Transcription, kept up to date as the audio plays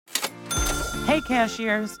Hey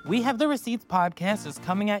cashiers, We Have the Receipts podcast is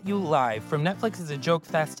coming at you live from Netflix's A Joke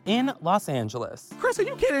Fest in Los Angeles. Chris, are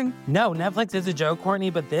you kidding? No, Netflix is a joke, Courtney,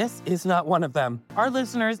 but this is not one of them. Our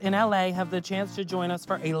listeners in LA have the chance to join us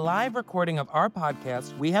for a live recording of our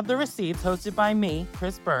podcast, We Have the Receipts, hosted by me,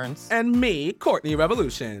 Chris Burns. And me, Courtney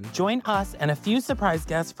Revolution. Join us and a few surprise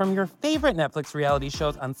guests from your favorite Netflix reality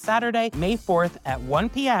shows on Saturday, May 4th at 1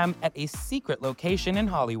 p.m. at a secret location in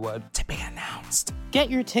Hollywood. To be announced. Get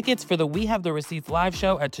your tickets for the We Have the Receipts live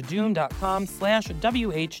show at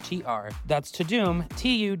tudum.com/WHTR. That's Tudum,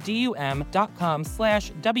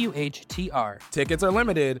 TUDUM.com/WHTR. Tickets are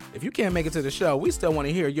limited. If you can't make it to the show, we still want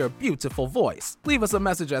to hear your beautiful voice. Leave us a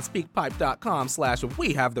message at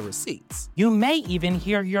speakpipe.com/WeHaveTheReceipts. You may even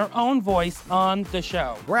hear your own voice on the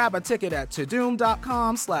show. Grab a ticket at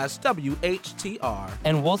tudum.com/WHTR.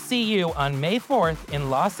 And we'll see you on May 4th in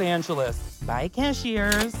Los Angeles. Bye,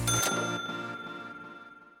 cashiers.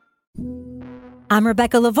 I'm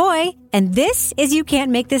Rebecca Lavoie, and this is You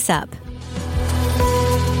Can't Make This Up.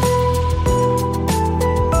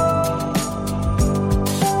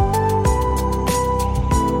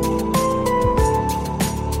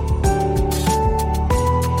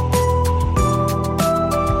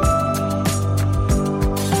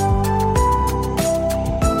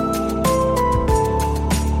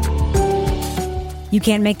 You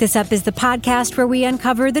Can't Make This Up is the podcast where we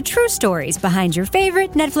uncover the true stories behind your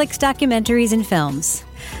favorite Netflix documentaries and films.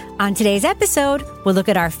 On today's episode, we'll look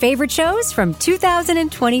at our favorite shows from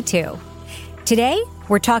 2022. Today,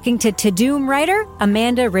 we're talking to Tudum writer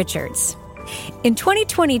Amanda Richards. In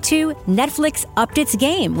 2022, Netflix upped its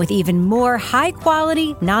game with even more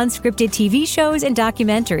high-quality, non-scripted TV shows and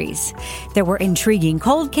documentaries. There were intriguing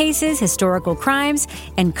cold cases, historical crimes,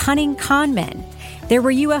 and cunning con men. There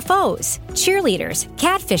were UFOs, cheerleaders,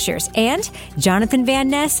 catfishers, and Jonathan Van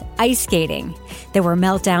Ness ice skating. There were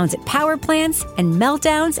meltdowns at power plants and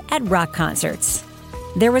meltdowns at rock concerts.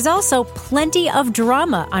 There was also plenty of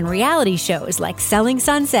drama on reality shows like Selling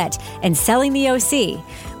Sunset and Selling the OC.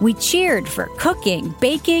 We cheered for cooking,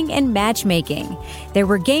 baking, and matchmaking. There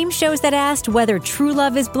were game shows that asked whether true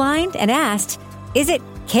love is blind and asked, is it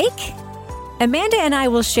cake? Amanda and I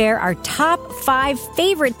will share our top 5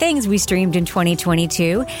 favorite things we streamed in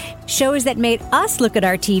 2022, shows that made us look at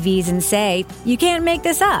our TVs and say, you can't make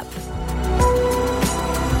this up.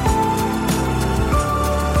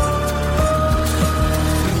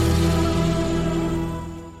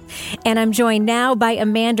 And I'm joined now by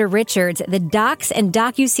Amanda Richards, the docs and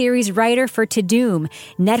docuseries writer for Tudum,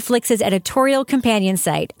 Netflix's editorial companion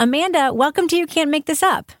site. Amanda, welcome to You Can't Make This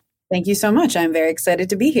Up. Thank you so much. I'm very excited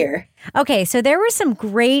to be here. Okay, so there were some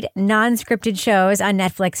great non-scripted shows on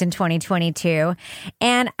Netflix in 2022,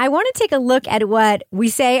 and I want to take a look at what we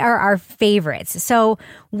say are our favorites. So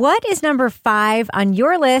what is number 5 on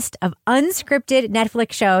your list of unscripted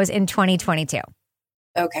Netflix shows in 2022?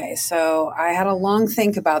 Okay, so I had a long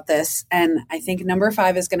think about this, and I think number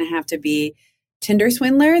 5 is going to have to be Tinder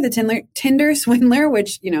Swindler, the Tinder Swindler,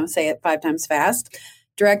 which, say it 5 times fast,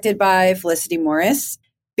 directed by Felicity Morris.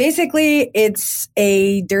 Basically, it's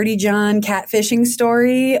a Dirty John catfishing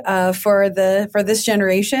story for this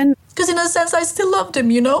generation. Because in a sense, I still loved him,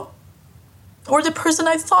 or the person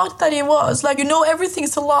I thought that he was.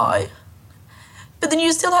 Everything's a lie. But then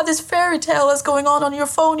you still have this fairy tale that's going on your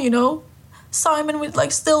phone, Simon with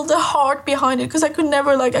still the heart behind it, because I could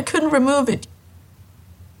never I couldn't remove it.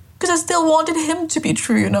 Because I still wanted him to be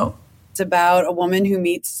true, It's about a woman who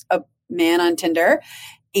meets a man on Tinder,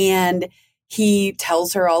 and he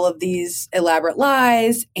tells her all of these elaborate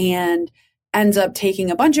lies and ends up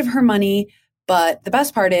taking a bunch of her money. But the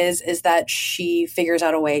best part is that she figures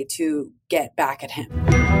out a way to get back at him.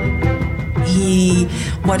 He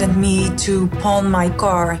wanted me to pawn my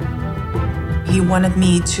car. He wanted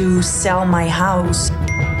me to sell my house.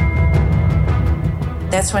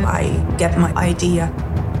 That's when I get my idea.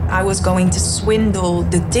 I was going to swindle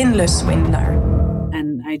the Tinder swindler.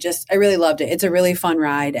 And I really loved it. It's a really fun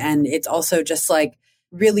ride. And it's also just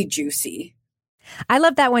really juicy. I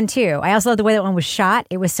love that one too. I also love the way that one was shot.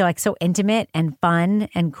 It was so intimate and fun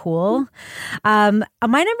and cool. My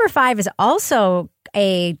number 5 is also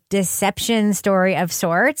a deception story of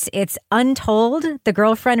sorts. It's Untold, The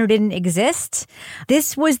Girlfriend Who Didn't Exist.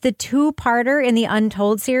 This was the 2-parter in the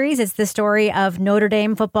Untold series. It's the story of Notre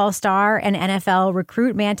Dame football star and NFL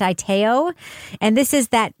recruit Manti Te'o. And this is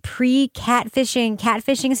that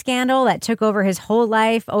catfishing scandal that took over his whole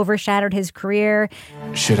life, overshadowed his career.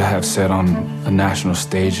 Should I have said on a national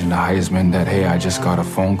stage in the Heisman that, hey, I just got a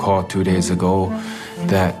phone call 2 days ago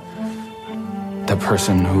that the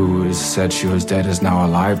person who said she was dead is now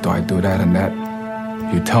alive? Do I do that and that?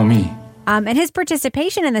 You tell me. And his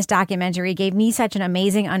participation in this documentary gave me such an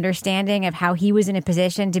amazing understanding of how he was in a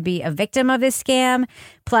position to be a victim of this scam.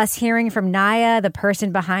 Plus, hearing from Naya, the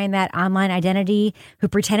person behind that online identity who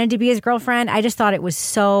pretended to be his girlfriend, I just thought it was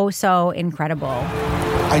so, so incredible.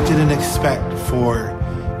 I didn't expect for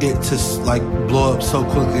it to like blow up so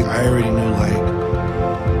quickly. I already knew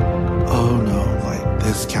oh no,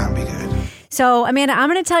 this can't be good. So, Amanda, I'm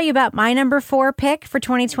going to tell you about my number 4 pick for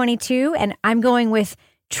 2022, and I'm going with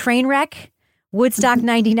Trainwreck, Woodstock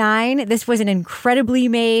 99. This was an incredibly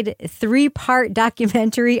made 3-part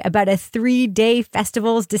documentary about a 3-day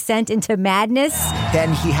festival's descent into madness.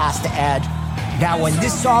 Then he has to add, now when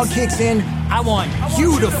this song kicks in, I want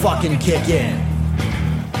you to fucking kick in.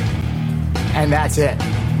 And that's it.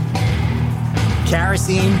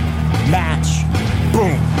 Kerosene, match,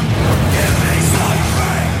 boom.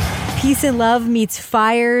 Peace and Love meets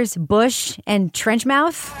Fires, Bush, and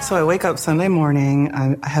Trenchmouth. So I wake up Sunday morning.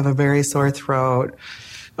 I have a very sore throat,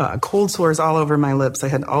 cold sores all over my lips. I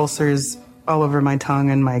had ulcers all over my tongue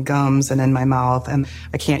and my gums and in my mouth. And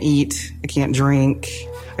I can't eat. I can't drink.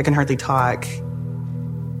 I can hardly talk.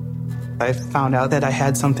 I found out that I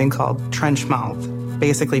had something called trench mouth,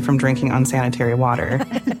 basically from drinking unsanitary water.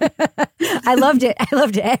 I loved it. I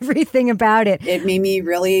loved everything about it. It made me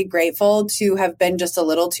really grateful to have been just a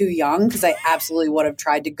little too young, because I absolutely would have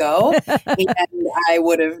tried to go and I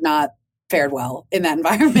would have not fared well in that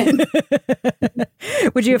environment.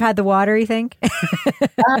 Would you have had the water, you think?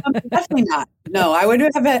 Definitely not. No, I would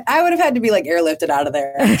have had to be like airlifted out of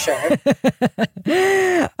there, I'm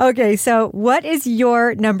sure. Okay, so what is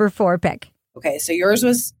your number 4 pick? Okay, so your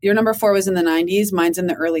number 4 was in the 90s. Mine's in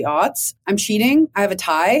the early aughts. I'm cheating. I have a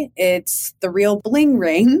tie. It's The Real Bling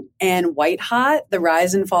Ring and White Hot, The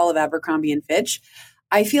Rise and Fall of Abercrombie & Fitch.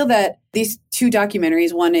 I feel that these 2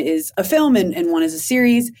 documentaries, one is a film and one is a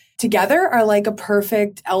series, together are like a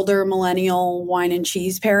perfect elder millennial wine and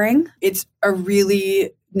cheese pairing. It's a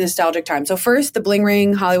really nostalgic time. So first, The Bling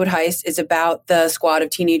Ring Hollywood Heist is about the squad of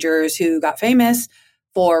teenagers who got famous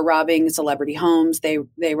for robbing celebrity homes.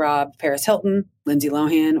 They robbed Paris Hilton, Lindsay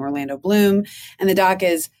Lohan, Orlando Bloom. And the doc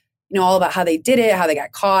is, all about how they did it, how they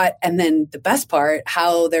got caught. And then the best part,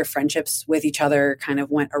 how their friendships with each other kind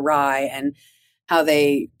of went awry and how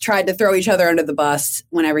they tried to throw each other under the bus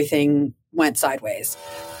when everything went sideways.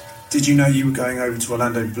 Did you know you were going over to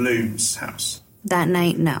Orlando Bloom's house? That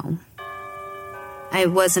night, no. I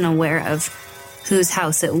wasn't aware of whose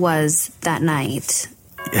house it was that night.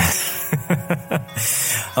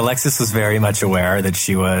 Alexis was very much aware that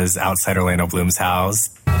she was outside Orlando Bloom's house.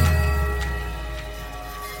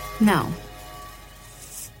 No.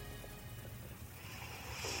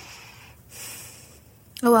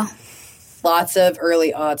 Oh, well. Lots of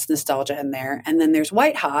early aughts nostalgia in there. And then there's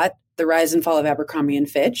White Hot, The Rise and Fall of Abercrombie &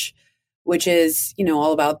 Fitch, which is,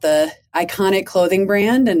 all about the iconic clothing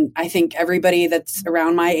brand. And I think everybody that's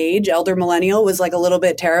around my age, elder millennial, was like a little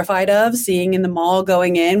bit terrified of seeing in the mall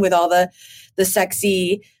going in with all the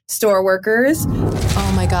sexy store workers.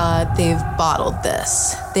 Oh my God, they've bottled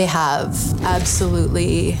this. They have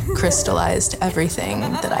absolutely crystallized everything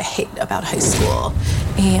that I hate about high school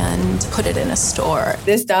and put it in a store.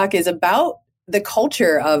 This doc is about the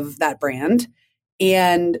culture of that brand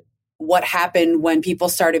and what happened when people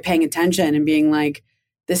started paying attention and being like,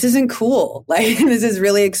 this isn't cool. Like, this is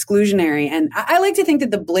really exclusionary. And I like to think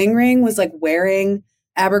that the Bling Ring was like wearing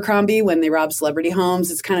Abercrombie when they robbed celebrity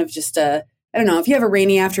homes. It's kind of just I don't know, if you have a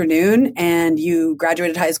rainy afternoon and you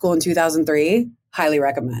graduated high school in 2003, highly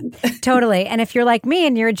recommend. Totally. And if you're like me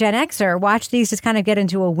and you're a Gen Xer, watch these just kind of get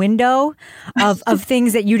into a window of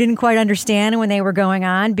things that you didn't quite understand when they were going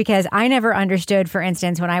on. Because I never understood, for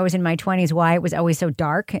instance, when I was in my 20s, why it was always so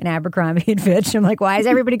dark in Abercrombie & Fitch. I'm like, why is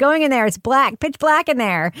everybody going in there? It's black, pitch black in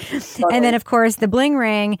there. Totally. And then, of course, the Bling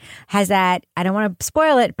Ring has that, I don't want to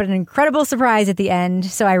spoil it, but an incredible surprise at the end.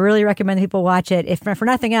 So I really recommend people watch it, if for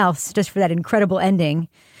nothing else, just for that incredible ending.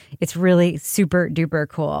 It's really super duper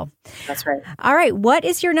cool. That's right. All right. What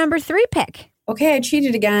is your number 3 pick? Okay, I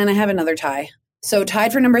cheated again. I have another tie. So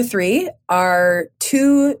tied for number 3 are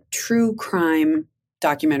 2 true crime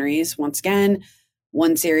documentaries. Once again,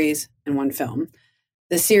 1 series and 1 film.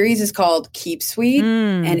 The series is called Keep Sweet,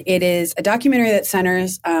 and it is a documentary that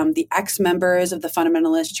centers the ex-members of the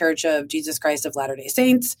Fundamentalist Church of Jesus Christ of Latter-day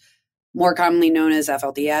Saints, more commonly known as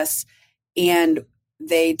FLDS. And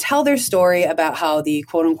they tell their story about how the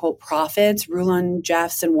quote-unquote prophets, Rulon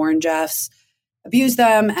Jeffs and Warren Jeffs, abused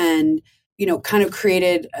them and, kind of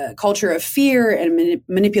created a culture of fear and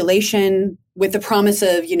manipulation with the promise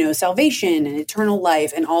of, salvation and eternal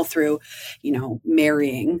life, and all through,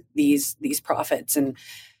 marrying these prophets. And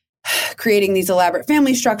creating these elaborate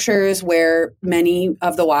family structures where many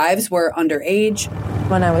of the wives were underage.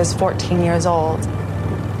 When I was 14 years old,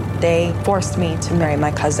 they forced me to marry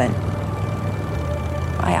my cousin.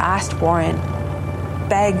 I asked Warren,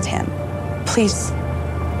 begged him, please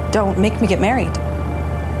don't make me get married.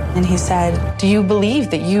 And he said, do you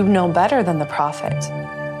believe that you know better than the prophet?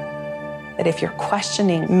 That if you're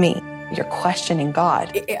questioning me, you're questioning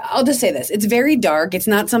God. I'll just say this. It's very dark. It's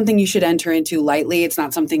not something you should enter into lightly. It's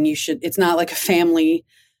not something it's not like a family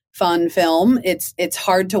fun film. It's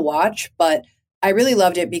hard to watch, but I really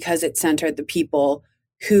loved it because it centered the people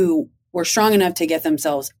who were strong enough to get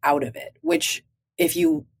themselves out of it, which if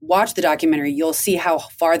you watch the documentary, you'll see how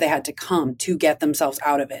far they had to come to get themselves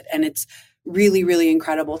out of it. And it's really, really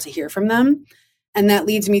incredible to hear from them. And that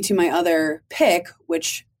leads me to my other pick,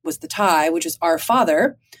 which was the tie, which is Our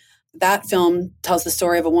Father. That film tells the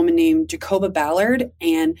story of a woman named Jacoba Ballard,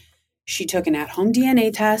 and she took an at-home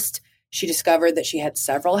DNA test. She discovered that she had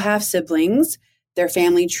several half-siblings. Their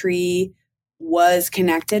family tree was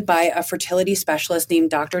connected by a fertility specialist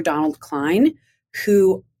named Dr. Donald Klein,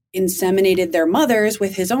 who inseminated their mothers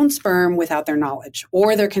with his own sperm without their knowledge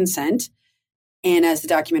or their consent. And as the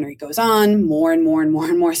documentary goes on, more and more and more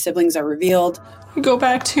and more siblings are revealed. You go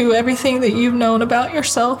back to everything that you've known about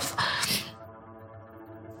yourself.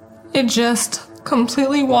 It just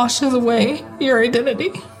completely washes away your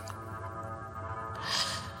identity.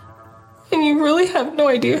 And you really have no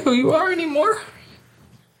idea who you are anymore.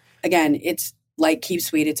 Again, it's like Keep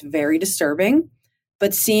Sweet. It's very disturbing.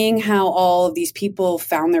 But seeing how all of these people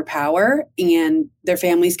found their power and their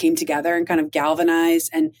families came together and kind of galvanized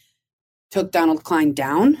and took Donald Klein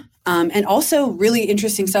down. And also really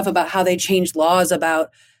interesting stuff about how they changed laws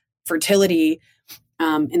about fertility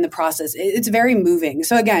in the process. It's very moving.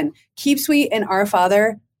 So again, Keep Sweet and Our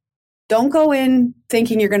Father, don't go in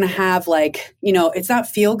thinking you're going to have it's not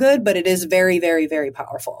feel good, but it is very, very, very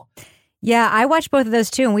powerful. Yeah, I watched both of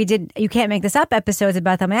those too, and we did You Can't Make This Up episodes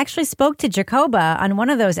about them. I actually spoke to Jacoba on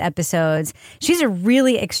one of those episodes. She's a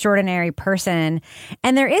really extraordinary person.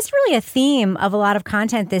 And there is really a theme of a lot of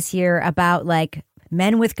content this year about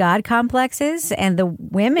men with God complexes and the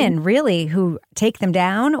women really who take them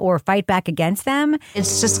down or fight back against them.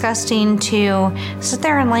 It's disgusting to sit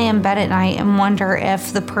there and lay in bed at night and wonder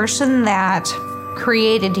if the person that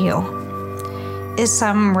created you is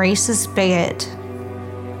some racist bigot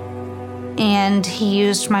and he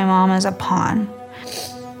used my mom as a pawn.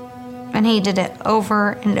 And he did it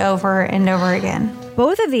over and over and over again.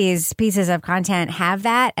 Both of these pieces of content have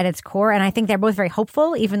that at its core, and I think they're both very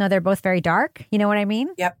hopeful, even though they're both very dark. You know what I mean?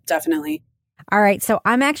 Yep, definitely. All right, so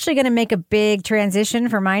I'm actually going to make a big transition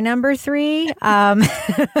for my number 3.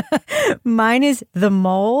 Mine is The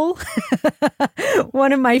Mole.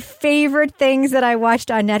 One of my favorite things that I watched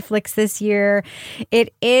on Netflix this year.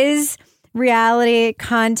 It is reality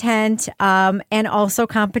content and also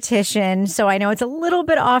competition, so I know it's a little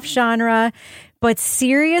bit off genre. But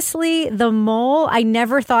seriously, The Mole, I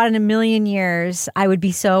never thought in a million years I would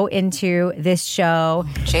be so into this show.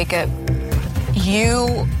 Jacob,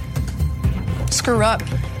 you screw up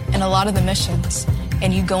in a lot of the missions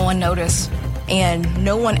and you go unnoticed and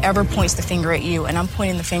no one ever points the finger at you, and I'm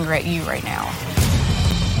pointing the finger at you right now.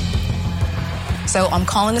 So I'm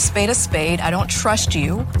calling a spade. I don't trust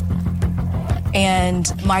you. And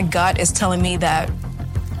my gut is telling me that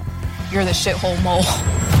you're the shithole mole.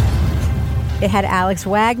 It had Alex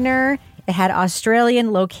Wagner. It had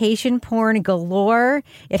Australian location porn galore.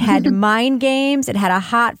 It had mind games. It had a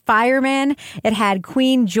hot fireman. It had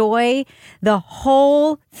Queen Joy. The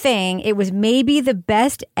whole thing. It was maybe the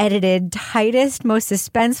best edited, tightest, most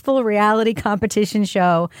suspenseful reality competition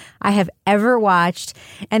show I have ever watched.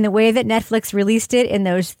 And the way that Netflix released it in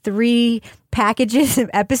those 3 packages of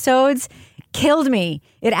episodes killed me.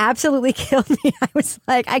 It absolutely killed me. I was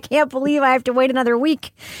like, I can't believe I have to wait another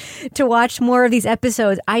week to watch more of these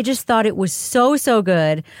episodes. I just thought it was so, so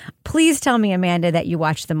good. Please tell me, Amanda, that you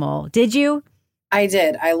watched The Mole. Did you? I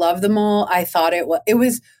did. I love The Mole. I thought it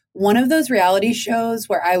was one of those reality shows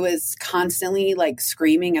where I was constantly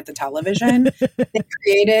screaming at the television. It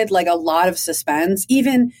created a lot of suspense.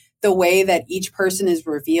 Even the way that each person is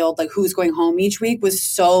revealed, who's going home each week, was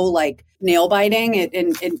so nail biting.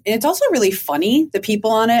 And it's also really funny. The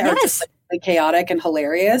people on it are just chaotic and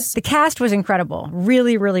hilarious. The cast was incredible.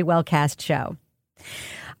 Really, really well cast show.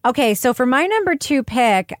 Okay, so for my number 2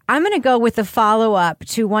 pick, I'm going to go with the follow-up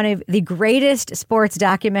to one of the greatest sports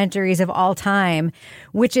documentaries of all time,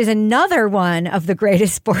 which is another one of the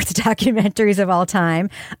greatest sports documentaries of all time.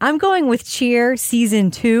 I'm going with Cheer Season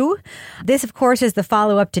 2. This, of course, is the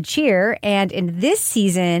follow-up to Cheer, and in this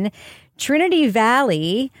season, Trinity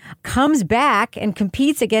Valley comes back and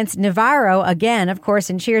competes against Navarro again. Of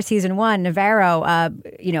course, in Cheer Season 1, Navarro,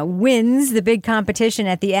 wins the big competition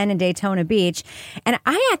at the end in Daytona Beach. And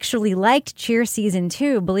I actually liked Cheer Season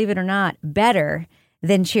 2, believe it or not, better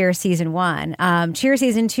than Cheer Season 1. Cheer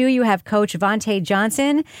Season 2, you have Coach Vontae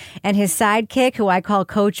Johnson and his sidekick, who I call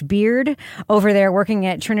Coach Beard, over there working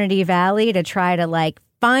at Trinity Valley to try to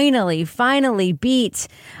finally beat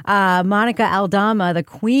Monica Aldama, the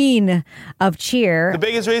queen of cheer. The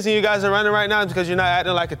biggest reason you guys are running right now is because you're not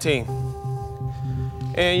acting like a team.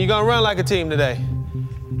 And you're going to run like a team today.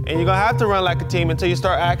 And you're going to have to run like a team until you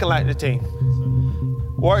start acting like the team.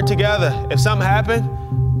 Work together. If something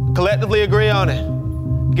happened, collectively agree on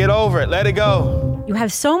it. Get over it. Let it go. You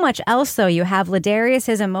have so much else, though. You have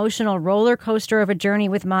Ladarius's emotional roller coaster of a journey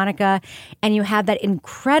with Monica, and you have that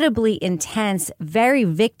incredibly intense, very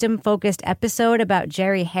victim-focused episode about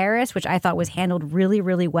Jerry Harris, which I thought was handled really,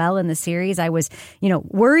 really well in the series. I was,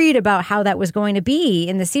 worried about how that was going to be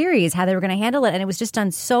in the series, how they were going to handle it, and it was just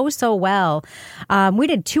done so, so well. We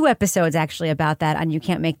did 2 episodes, actually, about that on You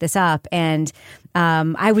Can't Make This Up, and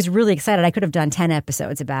I was really excited. I could have done 10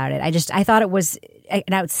 episodes about it. I thought it was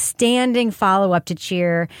an outstanding follow-up to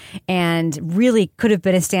Cheer and really could have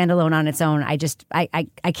been a standalone on its own.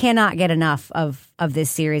 I cannot get enough of this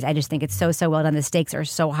series. I just think it's so, so well done. The stakes are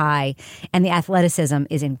so high and the athleticism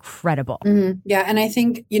is incredible. Mm-hmm. Yeah. And I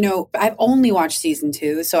think, I've only watched season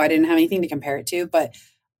 2, so I didn't have anything to compare it to, but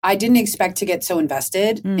I didn't expect to get so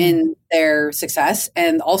invested in their success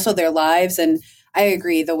and also their lives. And I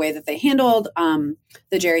agree, the way that they handled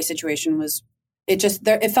the Jerry situation was,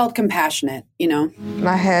 it felt compassionate,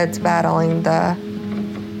 My head's battling the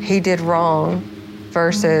he did wrong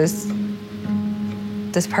versus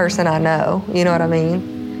this person I know, you know what I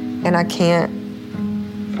mean? And I can't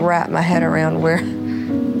wrap my head around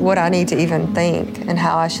what I need to even think and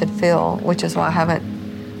how I should feel, which is why I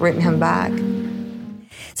haven't written him back.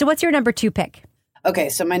 So what's your number 2 pick? Okay,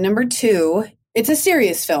 so my number 2, it's a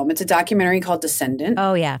serious film. It's a documentary called Descendant.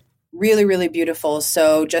 Oh, yeah. Really, really beautiful.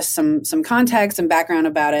 So just some context and background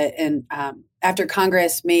about it. And after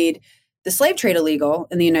Congress made the slave trade illegal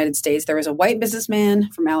in the United States, there was a white businessman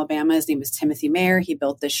from Alabama. His name was Timothy Mayer. He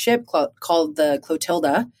built this ship called the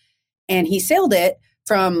Clotilda, and he sailed it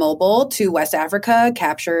from Mobile to West Africa,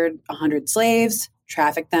 captured 100 slaves,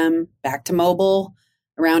 trafficked them back to Mobile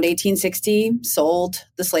around 1860, sold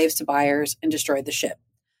the slaves to buyers, and destroyed the ship.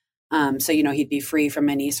 So, he'd be free from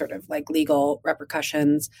any sort of legal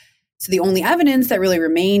repercussions. So the only evidence that really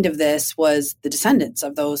remained of this was the descendants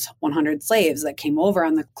of those 100 slaves that came over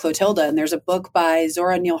on the Clotilda. And there's a book by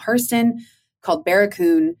Zora Neale Hurston called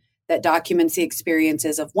Barracoon that documents the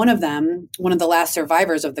experiences of one of them, one of the last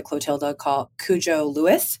survivors of the Clotilda, called Cujo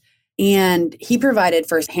Lewis. And he provided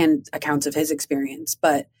firsthand accounts of his experience.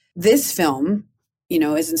 But this film,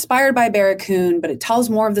 is inspired by Barracoon, but it tells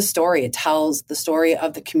more of the story. It tells the story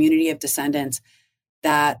of the community of descendants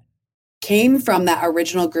that came from that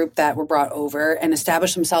original group that were brought over and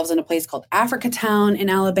established themselves in a place called Africatown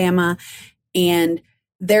in Alabama. And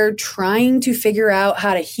they're trying to figure out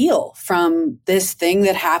how to heal from this thing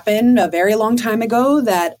that happened a very long time ago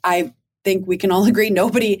that I think we can all agree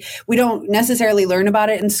we don't necessarily learn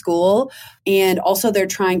about it in school. And also they're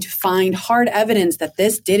trying to find hard evidence that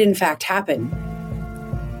this did in fact happen.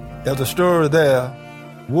 There's a story there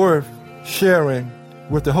worth sharing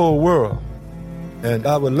with the whole world. And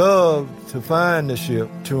I would love to find the ship,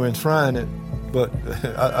 to enshrine it, but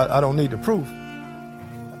I don't need the proof.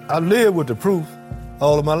 I lived with the proof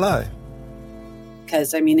all of my life.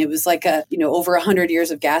 Because, it was like over 100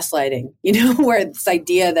 years of gaslighting, where this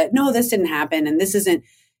idea that, no, this didn't happen and this isn't,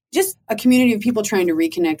 just a community of people trying to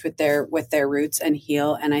reconnect with their roots and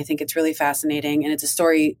heal. And I think it's really fascinating. And it's a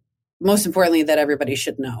story, most importantly, that everybody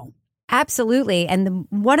should know. Absolutely. And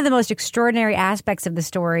one of the most extraordinary aspects of the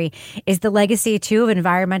story is the legacy, too, of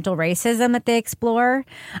environmental racism that they explore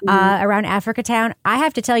around Africatown. I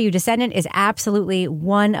have to tell you, Descendant is absolutely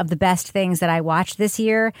one of the best things that I watched this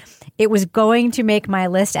year. It was going to make my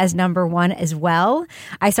list as number 1 as well.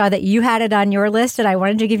 I saw that you had it on your list, and I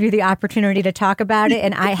wanted to give you the opportunity to talk about it.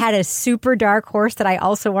 And I had a super dark horse that I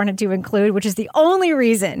also wanted to include, which is the only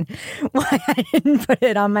reason why I didn't put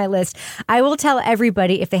it on my list. I will tell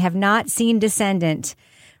everybody, if they have not seen Descendant,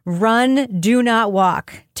 run, do not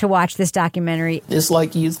walk to watch this documentary. It's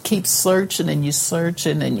like you keep searching and you're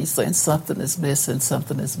saying something is missing,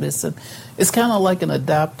 something is missing. It's kind of like an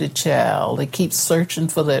adopted child. They keep searching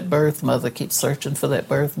for that birth mother,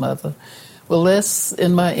 Well, that's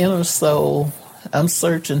in my inner soul. I'm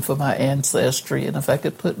searching for my ancestry, and if I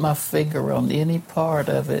could put my finger on any part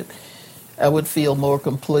of it, I would feel more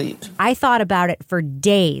complete. I thought about it for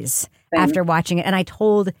days after watching it. And I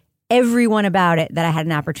told everyone about it that I had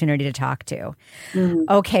an opportunity to talk to.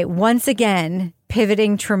 Okay, once again,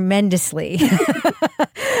 pivoting tremendously.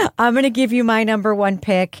 I'm going to give you my number one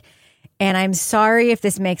pick. And I'm sorry if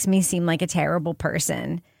this makes me seem like a terrible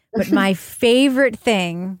person, but my favorite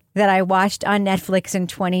thing that I watched on Netflix in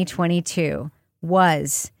 2022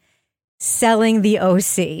 was Selling the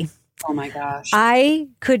OC. Oh my gosh. I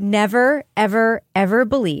could never, ever, ever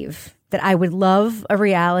believe that I would love a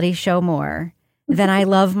reality show more than I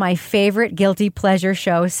love my favorite guilty pleasure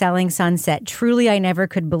show, Selling Sunset. Truly, I never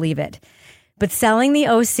could believe it. But Selling the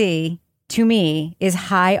OC, to me, is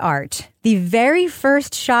high art. The very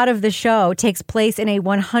first shot of the show takes place in a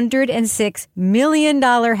 $106 million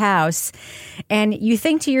house. And you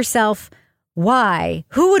think to yourself, why?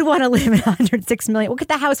 Who would want to live in $106 million? What could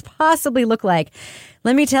the house possibly look like?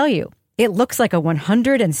 Let me tell you, it looks like a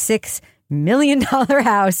 $106 million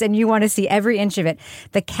house, and you want to see every inch of it.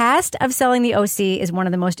 The cast of Selling the OC is one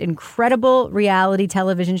of the most incredible reality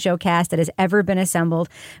television show cast that has ever been assembled.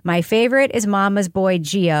 My favorite is Mama's boy,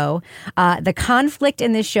 Gio. The conflict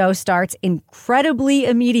in this show starts incredibly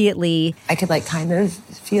immediately. I could kind of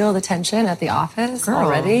feel the tension at the office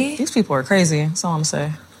already. These people are crazy. That's all I'm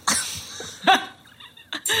saying.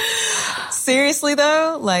 Seriously,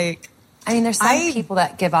 though, I mean, there's some people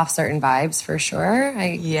that give off certain vibes for sure.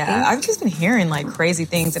 I've just been hearing crazy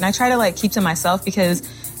things, and I try to keep to myself because,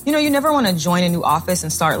 you never want to join a new office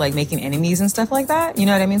and start making enemies and stuff like that. You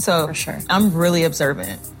know what I mean? So for sure, I'm really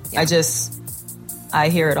observant. Yeah. I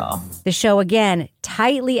hear it all. The show, again,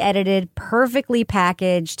 tightly edited, perfectly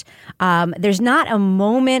packaged. There's not a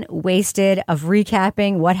moment wasted of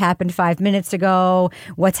recapping what happened 5 minutes ago,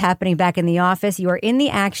 what's happening back in the office. You are in the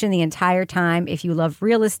action the entire time. If you love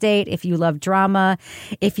real estate, if you love drama,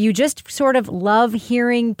 if you just sort of love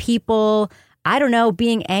hearing people, I don't know,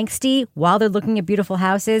 being angsty while they're looking at beautiful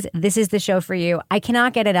houses, this is the show for you. I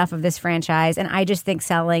cannot get enough of this franchise, and I just think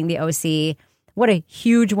Selling the OC, what a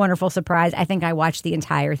huge, wonderful surprise. I think I watched the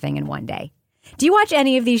entire thing in one day. Do you watch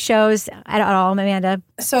any of these shows at all, Amanda?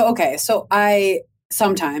 So I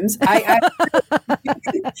sometimes.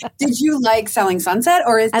 Did you like Selling Sunset,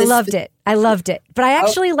 or is this? I loved it. But I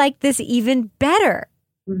actually liked this even better.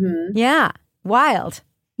 Mm-hmm. Yeah. Wild.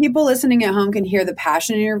 People listening at home can hear the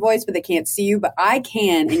passion in your voice, but they can't see you. But I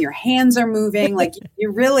can, and your hands are moving.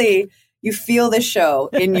 You feel the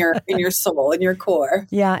show in your soul, in your core.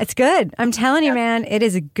 Yeah, it's good. I'm telling you, man, it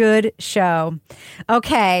is a good show.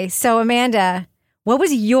 Okay, so Amanda, what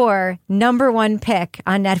was your number one pick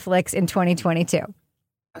on Netflix in 2022?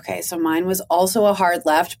 Okay, so mine was also a hard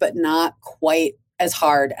left, but not quite as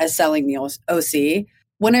hard as Selling the OC.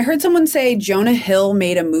 When I heard someone say Jonah Hill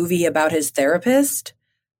made a movie about his therapist,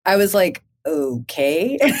 I was like,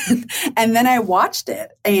 okay. And then I watched it,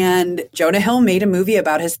 and Jonah Hill made a movie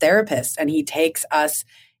about his therapist, and he takes us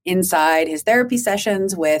inside his therapy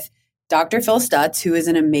sessions with Dr. Phil Stutz, who is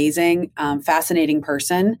an amazing, fascinating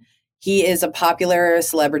person. He is a popular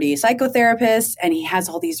celebrity psychotherapist, and he has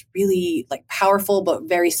all these really powerful but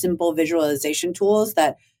very simple visualization tools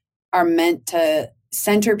that are meant to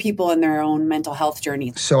center people in their own mental health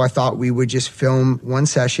journey. So I thought we would just film one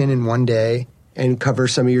session in one day and cover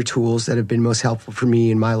some of your tools that have been most helpful for me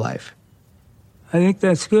in my life. I think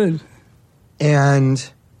that's good.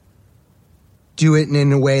 And do it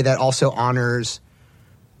in a way that also honors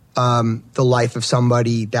the life of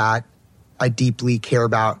somebody that I deeply care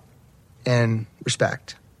about and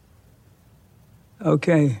respect.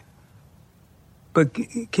 Okay. But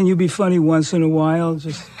can you be funny once in a while?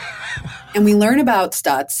 And we learn about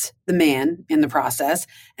Stutz, the man, in the process,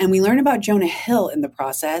 and we learn about Jonah Hill in the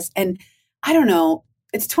process. And I don't know,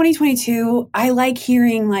 it's 2022. I like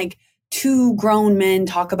hearing two grown men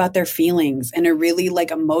talk about their feelings in a really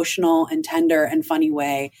emotional and tender and funny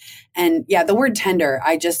way. And yeah, the word tender,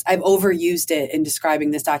 I've overused it in describing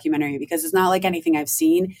this documentary because it's not like anything I've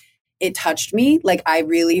seen. It touched me. I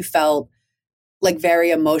really felt very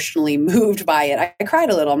emotionally moved by it. I cried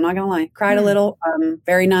a little, I'm not going to lie. Cried a little,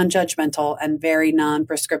 very non-judgmental and very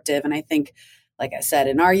non-prescriptive. And I think, like I said,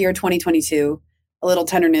 in our year 2022, a little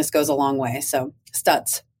tenderness goes a long way. So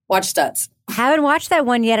Stutz, watch Stutz. Haven't watched that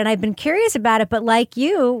one yet, and I've been curious about it. But like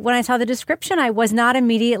you, when I saw the description, I was not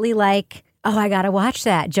immediately like, oh, I got to watch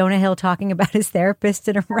that. Jonah Hill talking about his therapist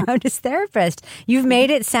and around his therapist. You've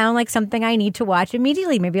made it sound like something I need to watch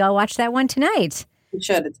immediately. Maybe I'll watch that one tonight. You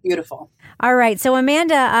should. It's beautiful. All right. So,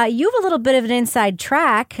 Amanda, you have a little bit of an inside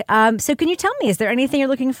track. So can you tell me, is there anything you're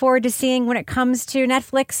looking forward to seeing when it comes to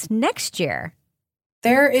Netflix next year?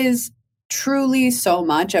 There is truly so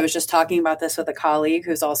much. I was just talking about this with a colleague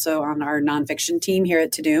who's also on our nonfiction team here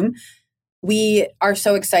at Tudum. We are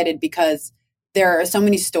so excited because there are so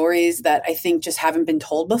many stories that I think just haven't been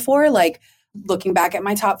told before. Like looking back at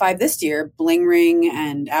my top 5 this year, Bling Ring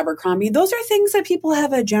and Abercrombie, those are things that people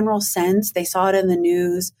have a general sense. They saw it in the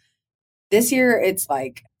news. This year, it's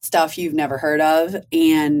like stuff you've never heard of.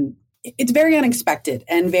 And it's very unexpected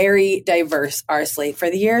and very diverse, our slate for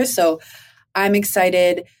the year. So I'm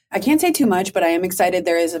excited. I can't say too much, but I am excited.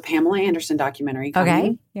 There is a Pamela Anderson documentary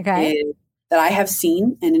coming that I have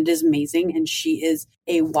seen, and it is amazing. And she is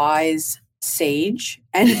a wise sage,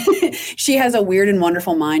 and she has a weird and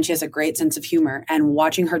wonderful mind. She has a great sense of humor, and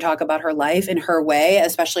watching her talk about her life in her way,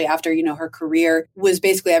 especially after, her career was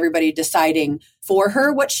basically everybody deciding for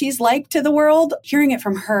her what she's like to the world. Hearing it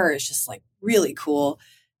from her is just like really cool.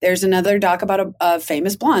 There's another doc about a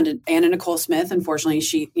famous blonde, Anna Nicole Smith. Unfortunately,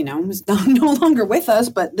 she, is no longer with us,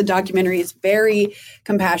 but the documentary is very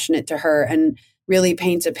compassionate to her and really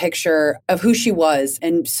paints a picture of who she was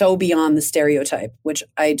and so beyond the stereotype, which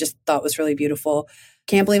I just thought was really beautiful.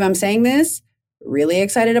 Can't believe I'm saying this. Really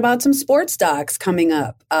excited about some sports docs coming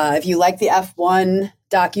up. If you like the F1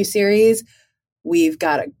 docuseries, we've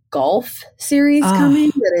got a golf series coming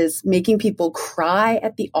that is making people cry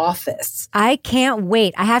at the office. I can't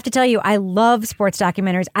wait. I have to tell you, I love sports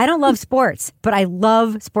documentaries. I don't love sports, but I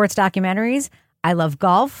love sports documentaries. I love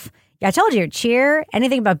golf. Yeah, I told you, cheer,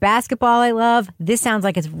 anything about basketball I love. This sounds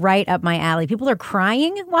like it's right up my alley. People are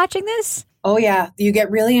crying watching this. Oh, yeah. You get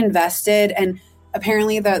really invested. And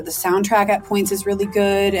apparently the soundtrack at points is really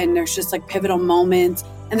good. And there's just like pivotal moments.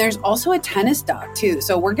 And there's also a tennis doc, too.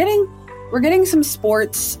 So we're getting some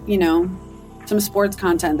sports, some sports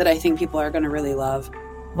content that I think people are going to really love.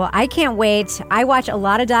 Well, I can't wait. I watch a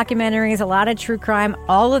lot of documentaries, a lot of true crime,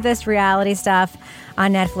 all of this reality stuff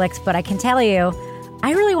on Netflix. But I can tell you,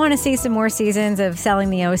 I really want to see some more seasons of Selling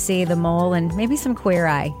the OC, The Mole, and maybe some Queer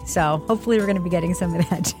Eye. So hopefully we're going to be getting some of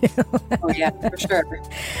that too. Oh, yeah, for sure.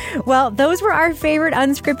 Well, those were our favorite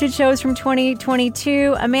unscripted shows from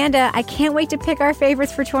 2022. Amanda, I can't wait to pick our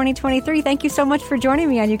favorites for 2023. Thank you so much for joining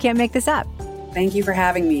me on You Can't Make This Up. Thank you for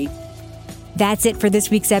having me. That's it for this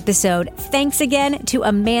week's episode. Thanks again to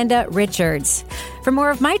Amanda Richards. For more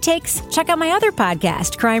of my takes, check out my other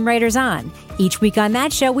podcast, Crime Writers On. Each week on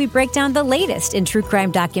that show, we break down the latest in true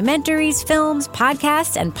crime documentaries, films,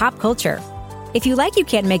 podcasts, and pop culture. If you like You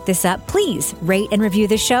Can't Make This Up, please rate and review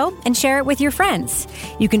the show and share it with your friends.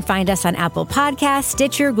 You can find us on Apple Podcasts,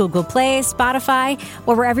 Stitcher, Google Play, Spotify,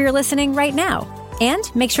 or wherever you're listening right now. And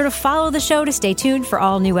make sure to follow the show to stay tuned for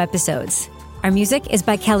all new episodes. Our music is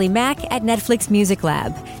by Kelly Mack at Netflix Music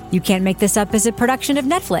Lab. You Can't Make This Up is a production of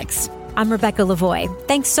Netflix. I'm Rebecca Lavoie.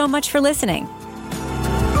 Thanks so much for listening.